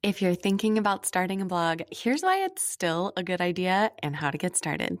If you're thinking about starting a blog, here's why it's still a good idea and how to get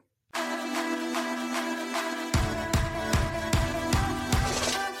started.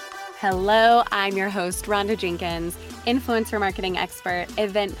 Hello, I'm your host, Rhonda Jenkins, influencer marketing expert,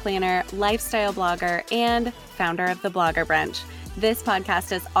 event planner, lifestyle blogger, and founder of the Blogger Brunch. This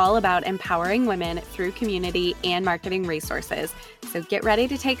podcast is all about empowering women through community and marketing resources. So get ready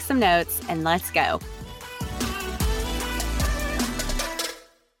to take some notes and let's go.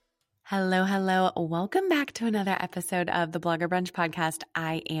 Hello. Welcome back to another episode of the Blogger Brunch podcast.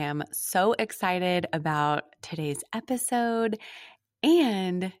 I am so excited about today's episode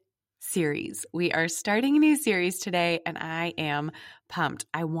and series. We are starting a new series today and I am pumped.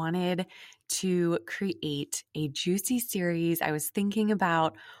 I wanted to create a juicy series. I was thinking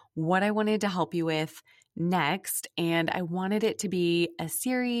about what I wanted to help you with next, and I wanted it to be a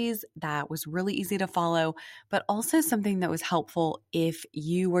series that was really easy to follow, but also something that was helpful if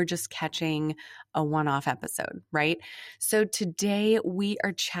you were just catching a one-off episode, right? So today we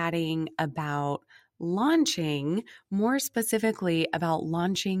are chatting about launching, more specifically about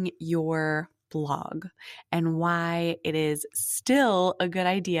launching your blog and why it is still a good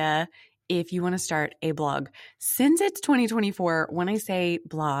idea if you want to start a blog. Since it's 2024, when I say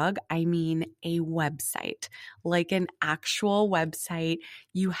blog, I mean a website, like an actual website.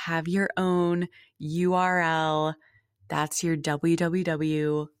 You have your own URL. That's your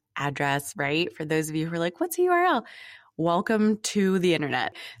www address, right? For those of you who are like, what's a URL? Welcome to the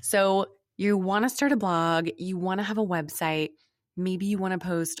internet. So you want to start a blog, you want to have a website, maybe you want to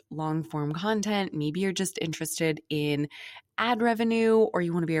post long form content, maybe you're just interested in ad revenue or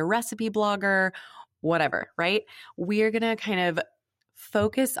you want to be a recipe blogger, whatever, right? We are going to kind of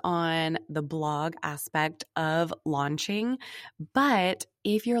focus on the blog aspect of launching. But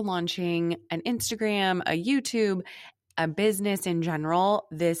if you're launching an Instagram, a YouTube, a business in general,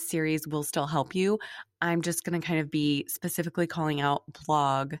 this series will still help you. I'm just going to kind of be specifically calling out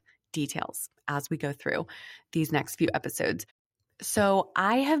blog details as we go through these next few episodes. So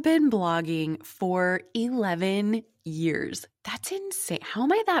I have been blogging for 11 years. That's insane. How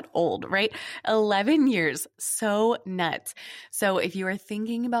am I that old, right? 11 years. So nuts. So if you are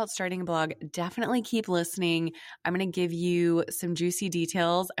thinking about starting a blog, definitely keep listening. I'm going to give you some juicy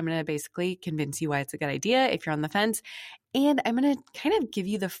details. I'm going to basically convince you why it's a good idea if you're on the fence. And I'm going to kind of give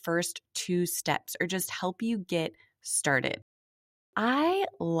you the first 2 steps or just help you get started. I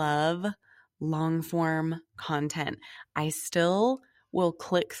love long form content. I still will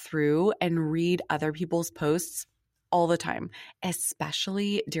click through and read other people's posts all the time,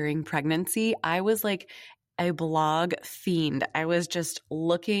 especially during pregnancy. I was like a blog fiend. I was just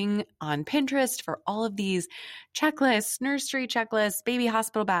looking on Pinterest for all of these checklists, nursery checklists, baby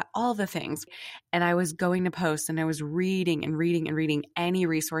hospital bat, all the things. And I was going to post and I was reading any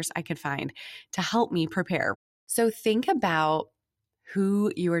resource I could find to help me prepare. So think about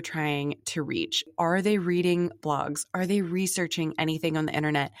who you are trying to reach. Are they reading blogs? Are they researching anything on the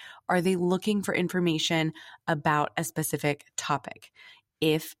internet? Are they looking for information about a specific topic?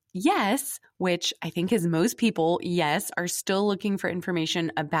 If yes, which I think is most people, yes, are still looking for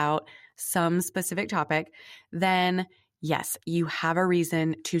information about some specific topic, then yes, you have a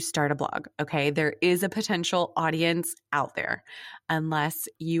reason to start a blog, okay? There is a potential audience out there, unless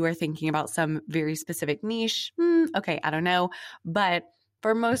you are thinking about some very specific niche. Okay, I don't know. But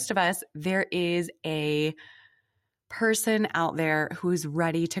for most of us, there is a person out there who's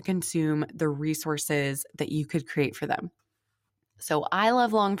ready to consume the resources that you could create for them. So I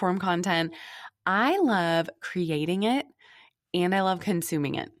love long form content. I love creating it and I love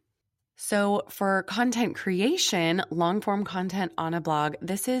consuming it. So for content creation, long form content on a blog,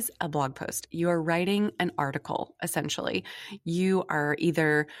 this is a blog post. You are writing an article, essentially. You are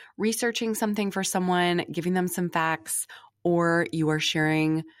either researching something for someone, giving them some facts, or you are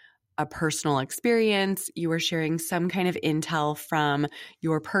sharing a personal experience. You are sharing some kind of intel from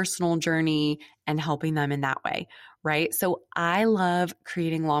your personal journey and helping them in that way, right? So I love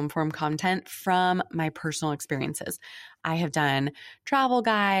creating long form content from my personal experiences. I have done travel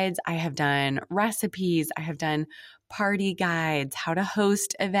guides. I have done recipes. I have done party guides, how to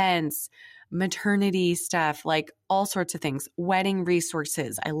host events, maternity stuff, like all sorts of things, wedding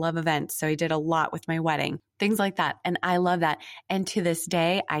resources. I love events. So I did a lot with my wedding, things like that. And I love that. And to this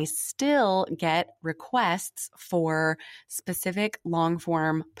day, I still get requests for specific long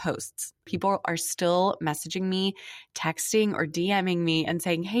form posts. People are still messaging me, texting or DMing me and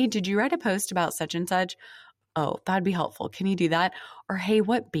saying, hey, did you write a post about such and such? Oh, that'd be helpful. Can you do that? Or, hey,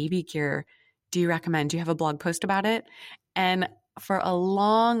 what baby gear do you recommend? Do you have a blog post about it? And for a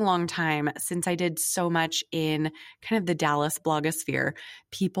long, long time, since I did so much in kind of the Dallas blogosphere,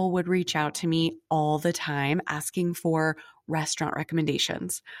 people would reach out to me all the time asking for restaurant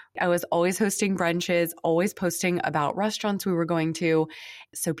recommendations. I was always hosting brunches, always posting about restaurants we were going to.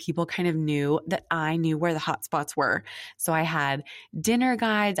 So people kind of knew that I knew where the hot spots were. So I had dinner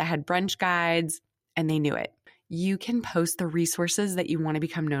guides, I had brunch guides, and they knew it. You can post the resources that you want to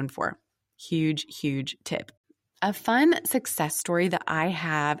become known for. Huge, huge tip. A fun success story that I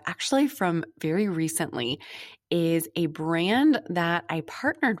have actually from very recently is a brand that I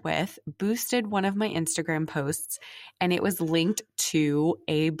partnered with boosted one of my Instagram posts, and it was linked to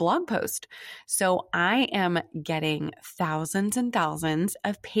a blog post. So I am getting thousands and thousands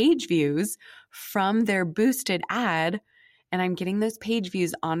of page views from their boosted ad, and I'm getting those page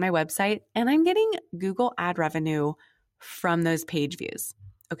views on my website, and I'm getting Google ad revenue from those page views.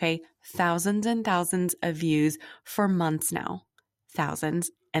 Okay, thousands and thousands of views for months now.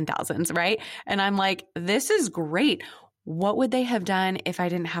 Thousands and thousands, right? And I'm like, this is great. What would they have done if I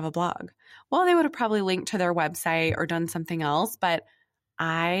didn't have a blog? Well, they would have probably linked to their website or done something else, but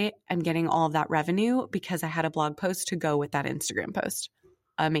I am getting all of that revenue because I had a blog post to go with that Instagram post.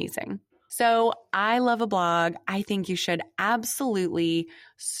 Amazing. So I love a blog. I think you should absolutely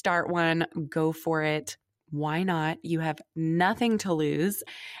start one, go for it. Why not? You have nothing to lose.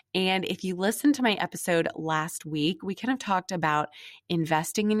 And if you listened to my episode last week, we kind of talked about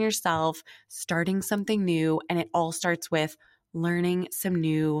investing in yourself, starting something new, and it all starts with learning some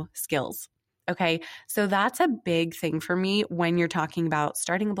new skills. Okay, so that's a big thing for me when you're talking about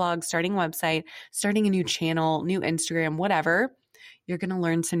starting a blog, starting a website, starting a new channel, new Instagram, whatever. You're going to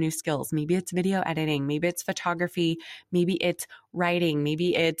learn some new skills. Maybe it's video editing. Maybe it's photography. Maybe it's writing.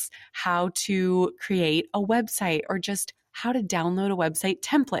 Maybe it's how to create a website or just how to download a website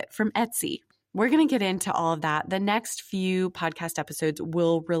template from Etsy. We're going to get into all of that. The next few podcast episodes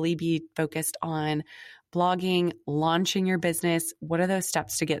will really be focused on blogging, launching your business. What are those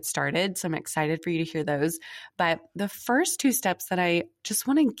steps to get started? So I'm excited for you to hear those. But the first two steps that I just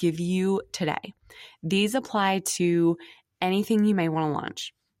want to give you today, these apply to anything you may want to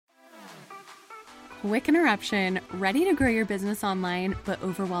launch. Quick interruption. Ready to grow your business online, but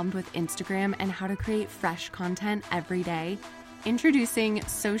overwhelmed with Instagram and how to create fresh content every day? Introducing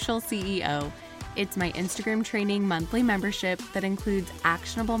Social CEO. It's my Instagram training monthly membership that includes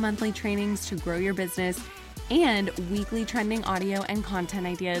actionable monthly trainings to grow your business and weekly trending audio and content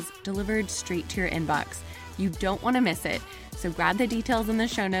ideas delivered straight to your inbox. You don't want to miss it. So grab the details in the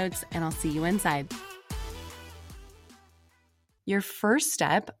show notes and I'll see you inside. Your first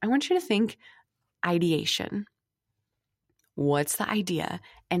step, I want you to think ideation. What's the idea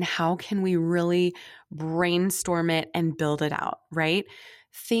and how can we really brainstorm it and build it out, right?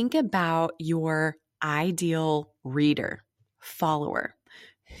 Think about your ideal reader, follower.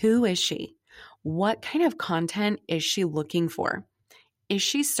 Who is she? What kind of content is she looking for? Is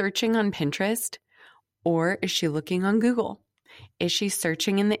she searching on Pinterest or is she looking on Google? Is she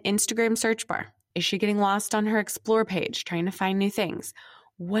searching in the Instagram search bar? Is she getting lost on her explore page, trying to find new things?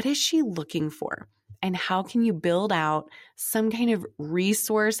 What is she looking for? And how can you build out some kind of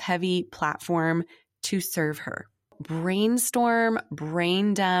resource-heavy platform to serve her? Brainstorm,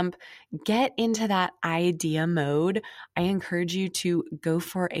 brain dump, get into that idea mode. I encourage you to go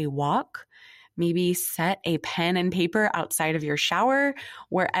for a walk, maybe set a pen and paper outside of your shower,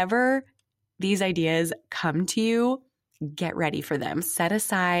 wherever these ideas come to you, get ready for them. Set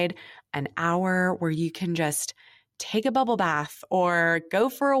aside an hour where you can just take a bubble bath or go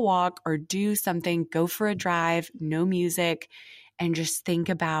for a walk or do something, go for a drive, no music, and just think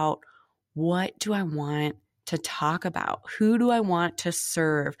about, what do I want to talk about? Who do I want to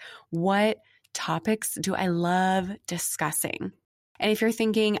serve? What topics do I love discussing? And if you're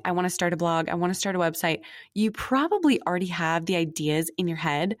thinking, I want to start a blog, I want to start a website, you probably already have the ideas in your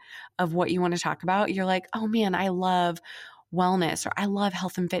head of what you want to talk about. You're like, oh man, I love wellness or I love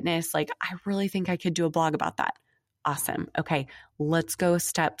health and fitness. Like, I really think I could do a blog about that. Awesome. Okay, let's go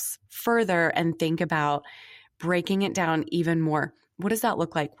steps further and think about breaking it down even more. What does that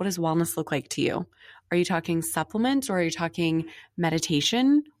look like? What does wellness look like to you? Are you talking supplements or are you talking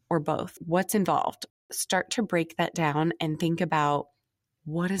meditation or both? What's involved? Start to break that down and think about,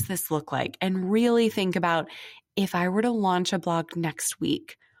 what does this look like? And really think about, if I were to launch a blog next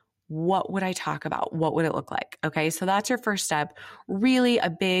week, what would I talk about? What would it look like? Okay, so that's your first step. Really a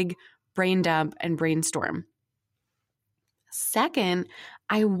big brain dump and brainstorm. Second,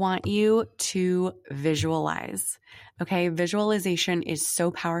 I want you to visualize. Okay, visualization is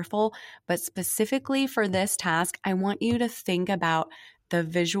so powerful, but specifically for this task, I want you to think about the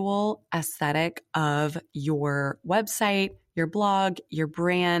visual aesthetic of your website, your blog, your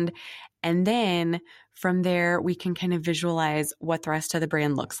brand. And then from there, we can kind of visualize what the rest of the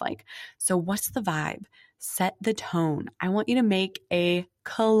brand looks like. So what's the vibe? Set the tone. I want you to make a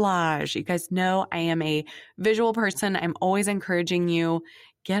collage. You guys know I am a visual person. I'm always encouraging you,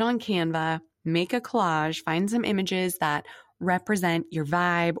 get on Canva, make a collage, find some images that represent your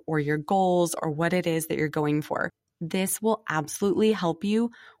vibe or your goals or what it is that you're going for. This will absolutely help you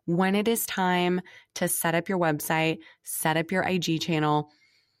when it is time to set up your website, set up your IG channel.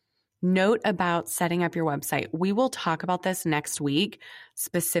 Note about setting up your website. We will talk about this next week,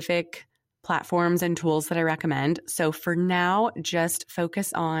 specific platforms and tools that I recommend. So for now, just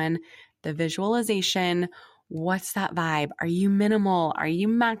focus on the visualization. What's that vibe? Are you minimal? Are you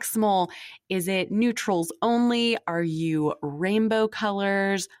maximal? Is it neutrals only? Are you rainbow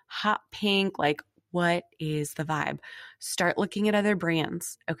colors, hot pink? Like, what is the vibe? Start looking at other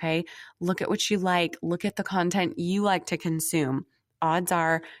brands, okay? Look at what you like. Look at the content you like to consume. Odds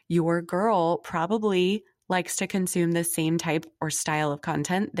are your girl probably likes to consume the same type or style of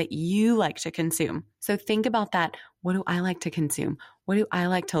content that you like to consume. So think about that. What do I like to consume? What do I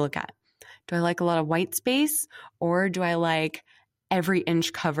like to look at? Do I like a lot of white space, or do I like every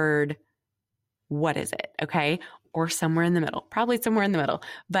inch covered? What is it? Okay. Or somewhere in the middle, probably somewhere in the middle.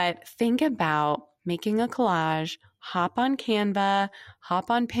 But think about making a collage, hop on Canva, hop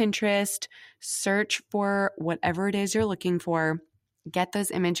on Pinterest, search for whatever it is you're looking for, get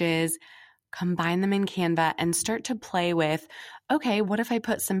those images, combine them in Canva, and start to play with, okay, what if I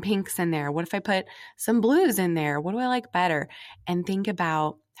put some pinks in there? What if I put some blues in there? What do I like better? And think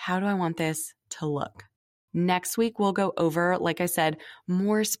about, how do I want this to look? Next week, we'll go over, like I said,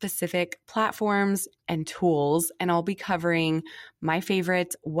 more specific platforms and tools, and I'll be covering my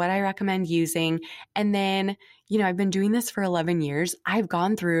favorites, what I recommend using. And then, I've been doing this for 11 years. I've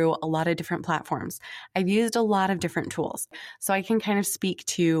gone through a lot of different platforms. I've used a lot of different tools. So I can kind of speak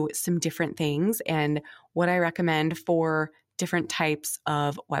to some different things and what I recommend for different types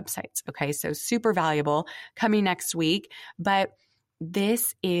of websites. Okay, so super valuable coming next week. But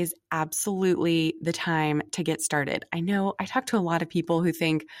this is absolutely the time to get started. I know I talk to a lot of people who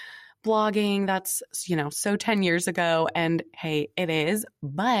think blogging, that's, so 10 years ago. And hey, it is,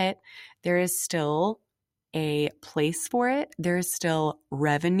 but there is still a place for it. There is still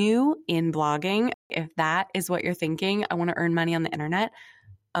revenue in blogging. If that is what you're thinking, I want to earn money on the internet,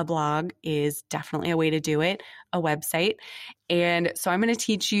 a blog is definitely a way to do it, a website. And so I'm going to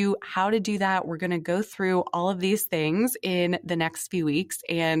teach you how to do that. We're going to go through all of these things in the next few weeks.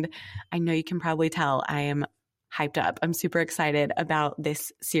 And I know you can probably tell I am hyped up. I'm super excited about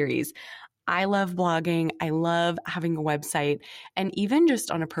this series. I love blogging. I love having a website. And even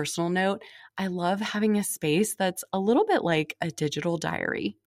just on a personal note, I love having a space that's a little bit like a digital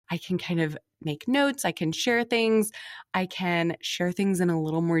diary. I can kind of make notes. I can share things. I can share things in a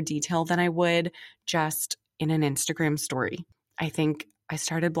little more detail than I would just in an Instagram story. I think I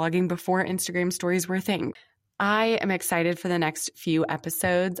started blogging before Instagram stories were a thing. I am excited for the next few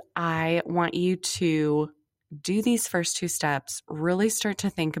episodes. I want you to do these first two steps, really start to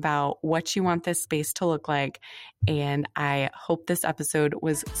think about what you want this space to look like. And I hope this episode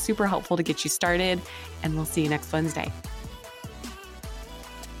was super helpful to get you started, and we'll see you next Wednesday.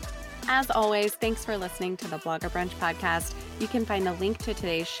 As always, thanks for listening to the Blogger Brunch podcast. You can find a link to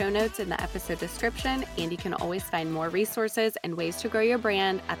today's show notes in the episode description, and you can always find more resources and ways to grow your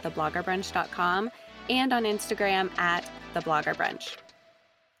brand at thebloggerbrunch.com and on Instagram at thebloggerbrunch.